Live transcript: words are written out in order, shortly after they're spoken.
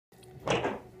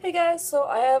Hey guys, so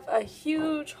I have a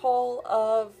huge haul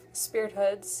of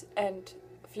Spirithoods and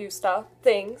a few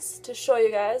things to show you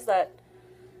guys that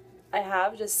I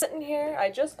have just sitting here.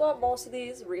 I just got most of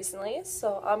these recently,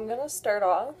 so I'm gonna start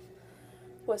off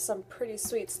with some pretty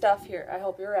sweet stuff here. I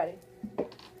hope you're ready.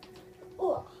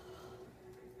 Ugh.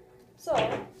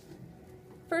 So,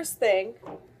 first thing,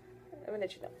 I'm gonna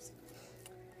itch your nose.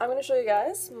 I'm gonna show you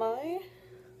guys my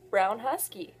brown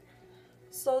husky.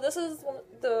 So this is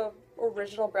the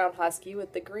original brown husky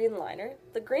with the green liner.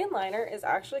 The green liner is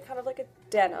actually kind of like a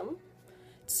denim.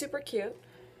 It's super cute.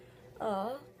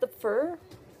 The fur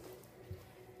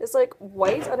is like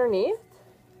white underneath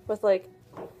with like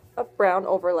a brown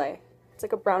overlay. It's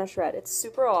like a brownish red. It's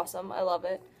super awesome. I love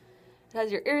it. It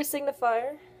has your ear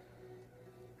signifier,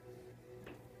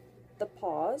 the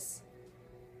paws,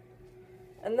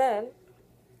 and then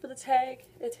for the tag,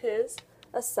 it is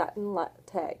a satin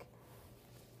tag.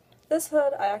 This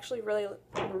hood, I actually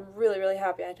really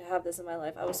happy to have this in my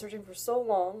life. I was searching for so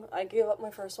long. I gave up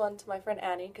my first one to my friend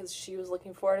Annie because she was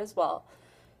looking for it as well.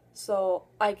 So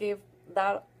I gave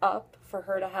that up for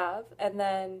her to have, and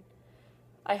then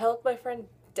I helped my friend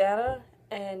Dana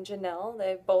and Janelle.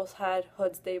 They both had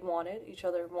hoods they wanted, each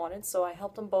other wanted, so I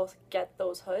helped them both get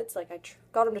those hoods. Like, I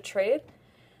got them to trade,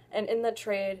 and in the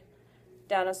trade,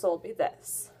 Dana sold me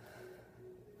this.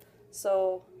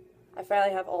 So I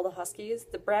finally have all the huskies.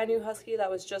 The brand new husky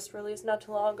that was just released not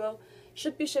too long ago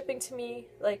should be shipping to me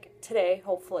like today,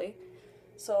 hopefully.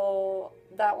 So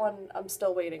that one I'm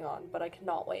still waiting on, but I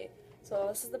cannot wait. So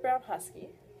this is the brown husky.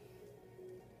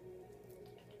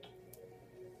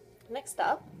 Next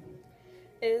up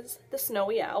is the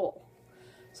snowy owl.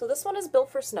 So this one is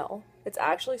built for snow. It's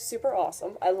actually super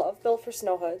awesome. I love built for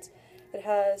snow hoods. It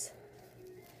has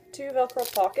 2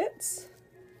 Velcro pockets,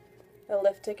 a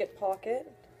lift ticket pocket,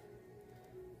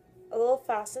 a little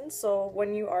fastened so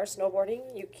when you are snowboarding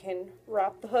you can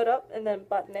wrap the hood up and then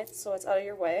button it so it's out of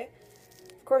your way.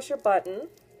 Of course, your button.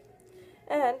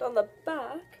 And on the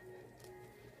back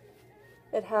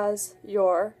it has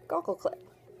your goggle clip.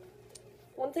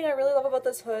 One thing I really love about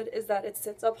this hood is that it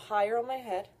sits up higher on my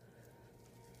head,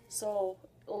 so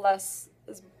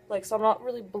so I'm not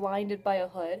really blinded by a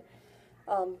hood.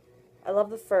 I love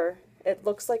the fur. It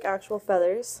looks like actual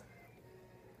feathers.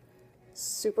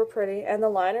 Super pretty, and the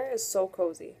liner is so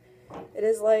cozy. It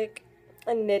is like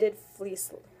a knitted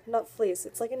fleece, not fleece,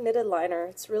 it's like a knitted liner.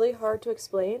 It's really hard to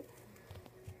explain.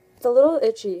 It's a little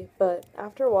itchy, but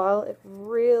after a while it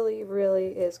really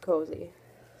is cozy.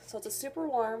 So it's a super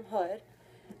warm hood,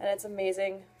 and it's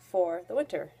amazing for the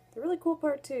winter. The really cool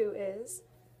part too is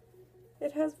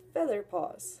it has feather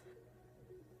paws.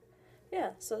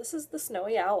 Yeah, so this is the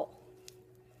snowy owl.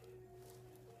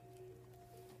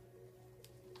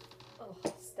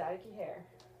 Staticky hair.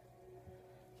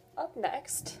 Up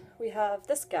next, we have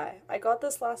this guy. I got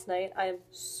this last night. I am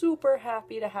super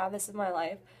happy to have this in my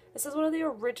life. This is one of the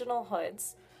original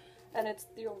hoods, and it's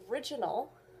the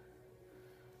original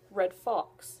Red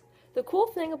Fox. The cool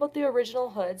thing about the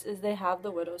original hoods is they have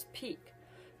the widow's peak.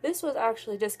 This was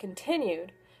actually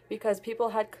discontinued because people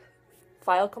had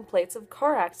filed complaints of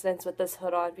car accidents with this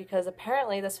hood on because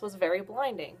apparently this was very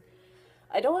blinding.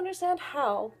 I don't understand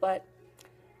how, but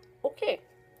okay.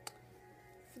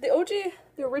 The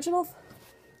original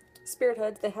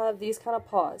Spirithoods, they have these kind of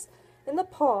paws. In the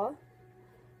paw,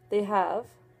 they have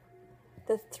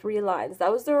the 3 lines.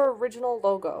 That was their original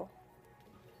logo.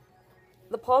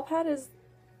 The paw pad is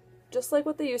just like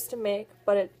what they used to make,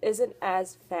 but it isn't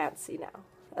as fancy now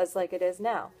as like it is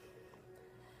now.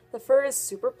 The fur is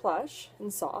super plush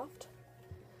and soft,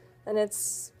 and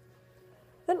it's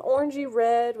an orangey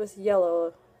red with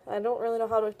yellow. I don't really know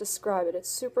how to describe it. It's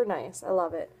super nice. I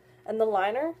love it. And the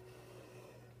liner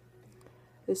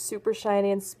is super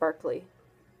shiny and sparkly.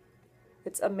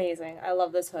 It's amazing. I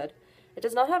love this hood. It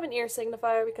does not have an ear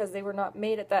signifier because they were not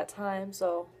made at that time,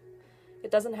 so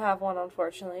it doesn't have one,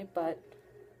 unfortunately, but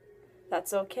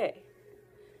that's okay.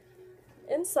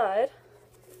 Inside,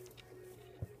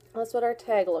 that's what our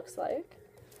tag looks like.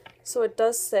 So it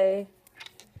does say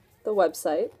the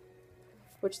website,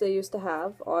 which they used to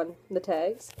have on the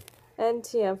tags, and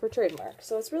TM for trademark.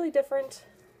 So it's really different.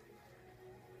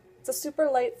 It's a super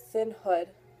light, thin hood.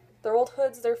 Their old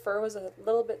hoods, their fur was a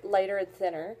little bit lighter and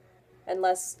thinner and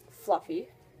less fluffy.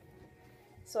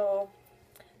 So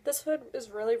this hood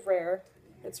is really rare.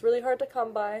 It's really hard to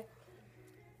come by.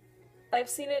 I've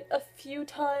seen it a few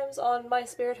times on my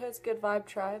Spirithoods Good Vibe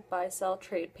Tribe Buy Sell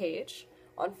Trade page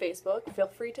on Facebook. Feel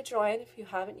free to join if you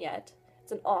haven't yet.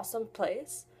 It's an awesome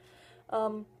place.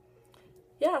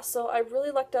 Yeah, so I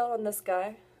really lucked out on this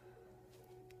guy.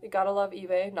 You gotta love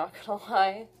eBay, not gonna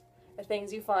lie. The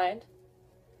things you find.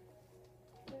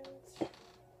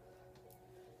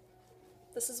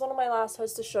 this is one of my last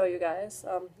hoods to show you guys.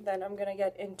 Then I'm gonna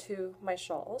get into my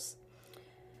shawls.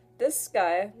 This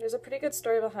guy, there's a pretty good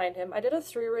story behind him. I did a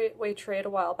three-way trade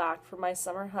a while back for my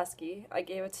summer husky. I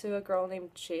gave it to a girl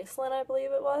named Chaselyn, I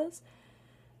believe it was.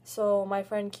 So my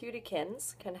friend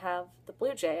Cutiekins can have the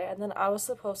Blue Jay, and then I was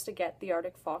supposed to get the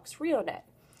Arctic Fox Rio Knit.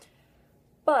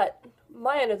 But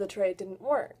my end of the trade didn't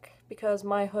work because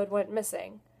my hood went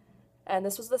missing. And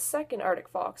this was the second Arctic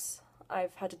Fox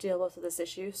I've had to deal with this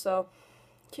issue, so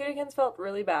Cutiekins felt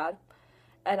really bad.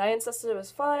 And I insisted it was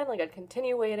fine, like I'd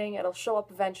continue waiting, it'll show up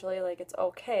eventually, like it's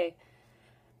okay.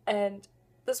 And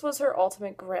this was her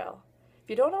ultimate grail. If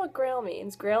you don't know what grail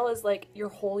means, grail is like your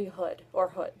holy hood, or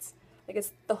hoods. Like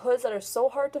it's the hoods that are so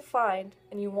hard to find,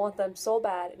 and you want them so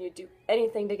bad, and you do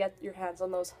anything to get your hands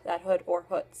on that hood or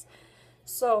hoods.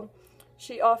 So,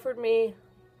 she offered me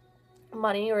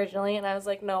money originally, and I was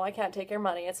like, no, I can't take your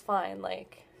money, it's fine,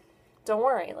 like, don't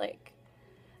worry, like,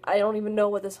 I don't even know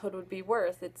what this hood would be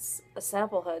worth. It's a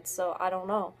sample hood, so I don't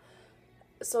know.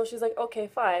 So she's like, okay,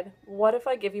 fine. What if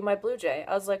I give you my Blue Jay?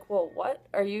 I was like, well, what?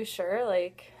 Are you sure?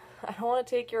 Like, I don't want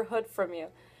to take your hood from you.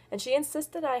 And she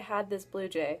insisted I had this Blue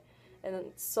Jay.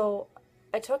 And so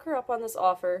I took her up on this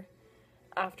offer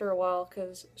after a while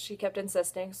because she kept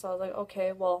insisting. So I was like,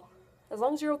 okay, well, as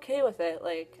long as you're okay with it,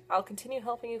 like, I'll continue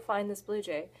helping you find this Blue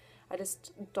Jay. I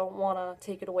just don't want to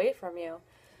take it away from you.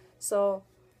 So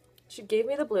she gave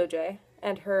me the Blue Jay,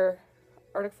 and her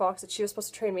Arctic Fox that she was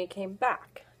supposed to trade me came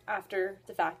back after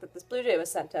the fact that this Blue Jay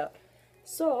was sent out.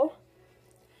 So,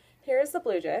 here is the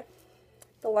Blue Jay.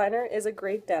 The liner is a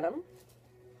great denim.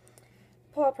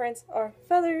 Paw prints are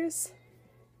feathers.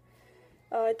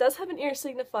 It does have an ear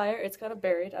signifier. It's kind of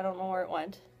buried. I don't know where it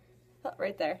went. Oh,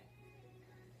 right there.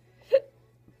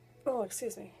 Oh,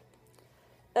 excuse me.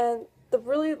 And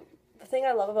the thing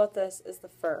I love about this is the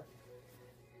fur.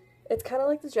 It's kind of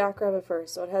like the jackrabbit fur,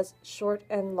 so it has short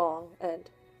and long, and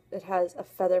it has a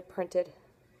feather printed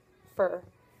fur.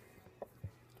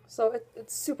 So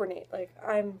it's super neat. Like,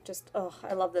 I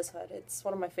love this hood. It's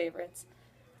one of my favorites.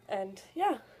 And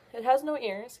yeah, it has no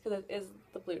ears because it is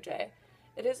the Blue Jay.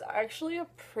 It is actually a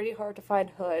pretty hard to find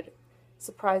hood,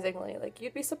 surprisingly. Like,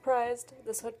 you'd be surprised.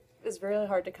 This hood is really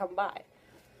hard to come by.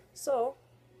 So,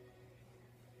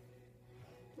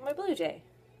 my Blue Jay.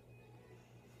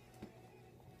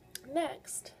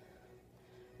 Next,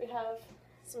 we have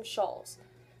some shawls.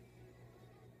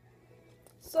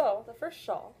 So, the first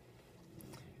shawl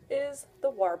is the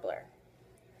Warbler.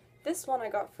 This one I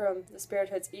got from the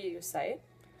Spirithoods EU site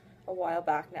a while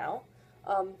back now.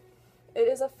 It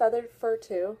is a feathered fur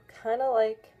too, kind of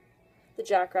like the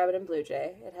Jackrabbit and Blue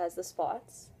Jay. It has the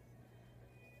spots.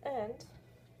 And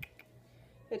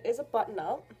it is a button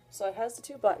up, so it has the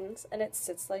two buttons, and it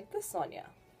sits like this on you.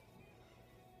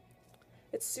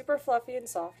 It's super fluffy and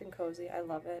soft and cozy. I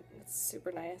love it. It's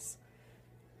super nice.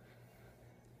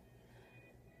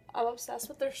 I'm obsessed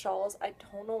with their shawls. I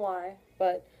don't know why,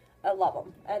 but I love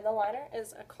them. And the liner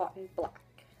is a cotton black.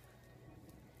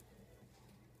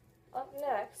 Up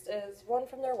next is one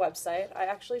from their website. I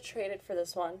actually traded for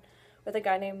this one with a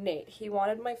guy named Nate. He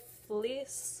wanted my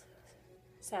fleece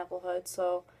sample hood,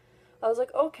 so I was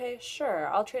like, okay, sure,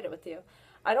 I'll trade it with you.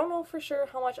 I don't know for sure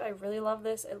how much I really love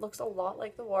this. It looks a lot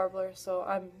like the Warbler, so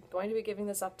I'm going to be giving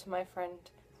this up to my friend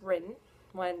Rin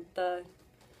when the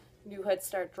new hoods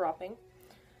start dropping.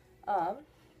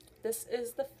 This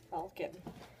is the Falcon.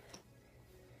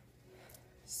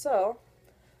 So,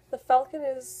 the Falcon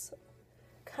is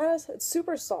it's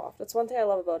super soft. That's one thing I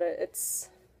love about it. It's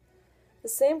the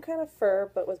same kind of fur,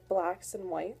 but with blacks and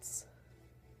whites.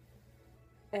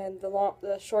 And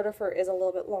the shorter fur is a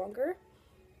little bit longer.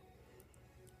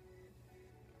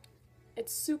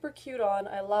 It's super cute on,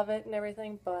 I love it and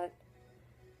everything, but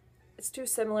it's too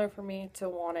similar for me to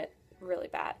want it really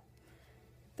bad.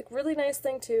 The really nice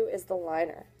thing too is the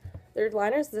liner. Their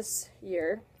liners this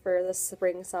year for the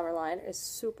spring summer line is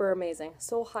super amazing,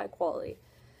 so high quality.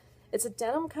 It's a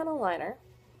denim kind of liner,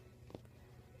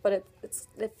 but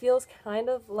it feels kind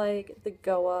of like the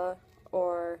Goa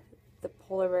or the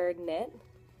polar bear knit,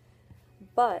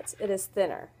 but it is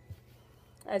thinner.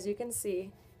 As you can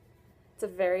see, it's a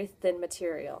very thin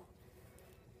material.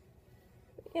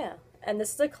 Yeah, and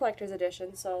this is a collector's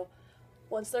edition, so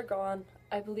once they're gone,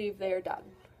 I believe they are done.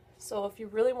 So if you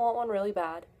really want one really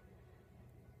bad,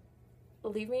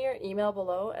 leave me your email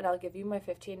below and I'll give you my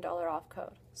 $15 off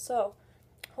code. So,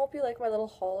 hope you like my little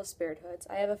haul of Spirithoods.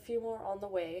 I have a few more on the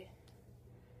way.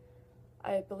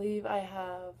 I believe I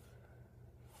have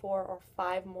 4 or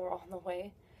 5 more on the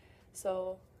way.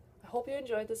 So, I hope you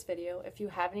enjoyed this video. If you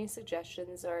have any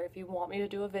suggestions or if you want me to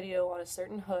do a video on a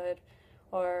certain hood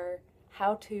or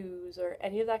how-tos or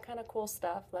any of that kind of cool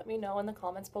stuff, let me know in the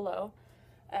comments below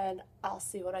and I'll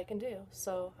see what I can do.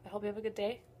 So I hope you have a good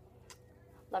day.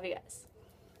 Love you guys.